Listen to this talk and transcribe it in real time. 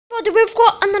Alrighty, we've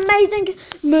got an amazing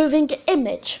moving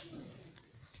image.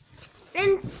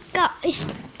 And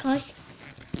guys,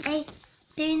 I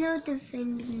do you know the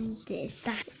thing in this?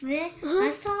 I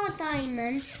saw a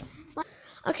diamond.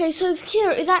 Okay, so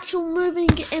here is actual moving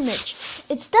image.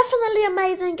 It's definitely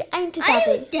amazing, ain't it,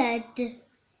 Daddy? Are you dead?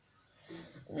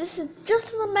 This is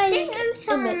just an amazing I'm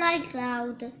sound image. like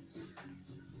loud.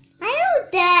 Are you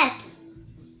dead?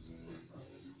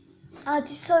 You're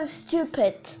so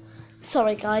stupid.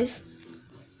 Sorry, guys.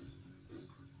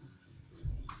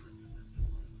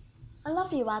 I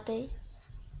love you, Addy.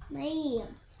 Me.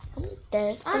 I'm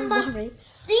dead. I'm Don't worry.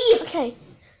 deep. Okay,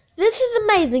 this is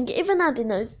amazing. Even Addy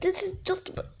knows. This is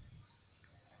just.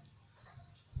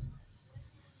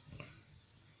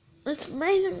 It's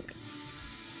amazing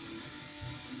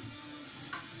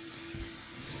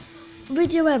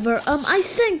video ever. I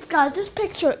think, guys, this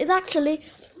picture is actually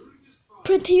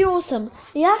pretty awesome.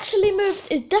 He actually moved.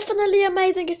 It's definitely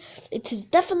amazing. It is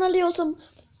definitely awesome.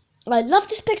 I love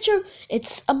this picture.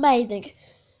 It's amazing.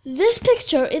 This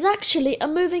picture is actually a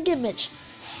moving image,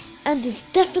 and it's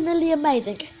definitely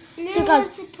amazing. So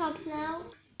guys, to talk now.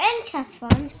 And chat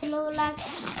farms below like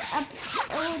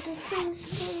all the things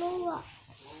below up.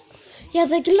 yeah,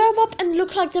 they glow up and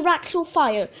look like they're actual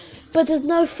fire, but there's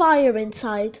no fire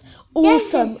inside.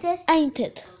 Awesome, Yes, ain't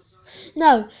it?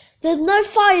 No, there's no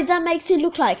fire that makes it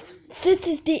look like. This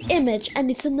is the image,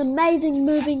 and it's an amazing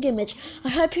moving image. I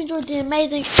hope you enjoyed the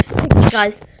amazing picture,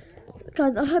 guys.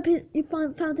 Guys, I hope you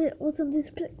found it awesome, this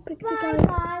picture, guys.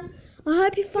 Bye. I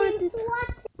hope you find it.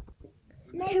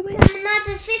 Next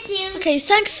another video. Okay,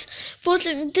 thanks for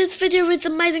watching this video. It's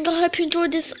amazing. I hope you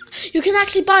enjoyed this. You can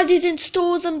actually buy these in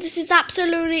stores, and this is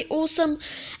absolutely awesome.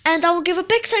 And I will give a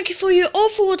big thank you for you all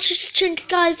for watching,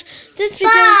 guys. This video.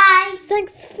 Bye.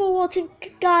 Thanks for watching,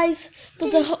 guys, for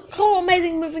the whole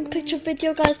amazing moving picture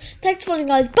video, guys. Thanks for watching,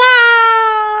 guys.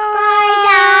 Bye.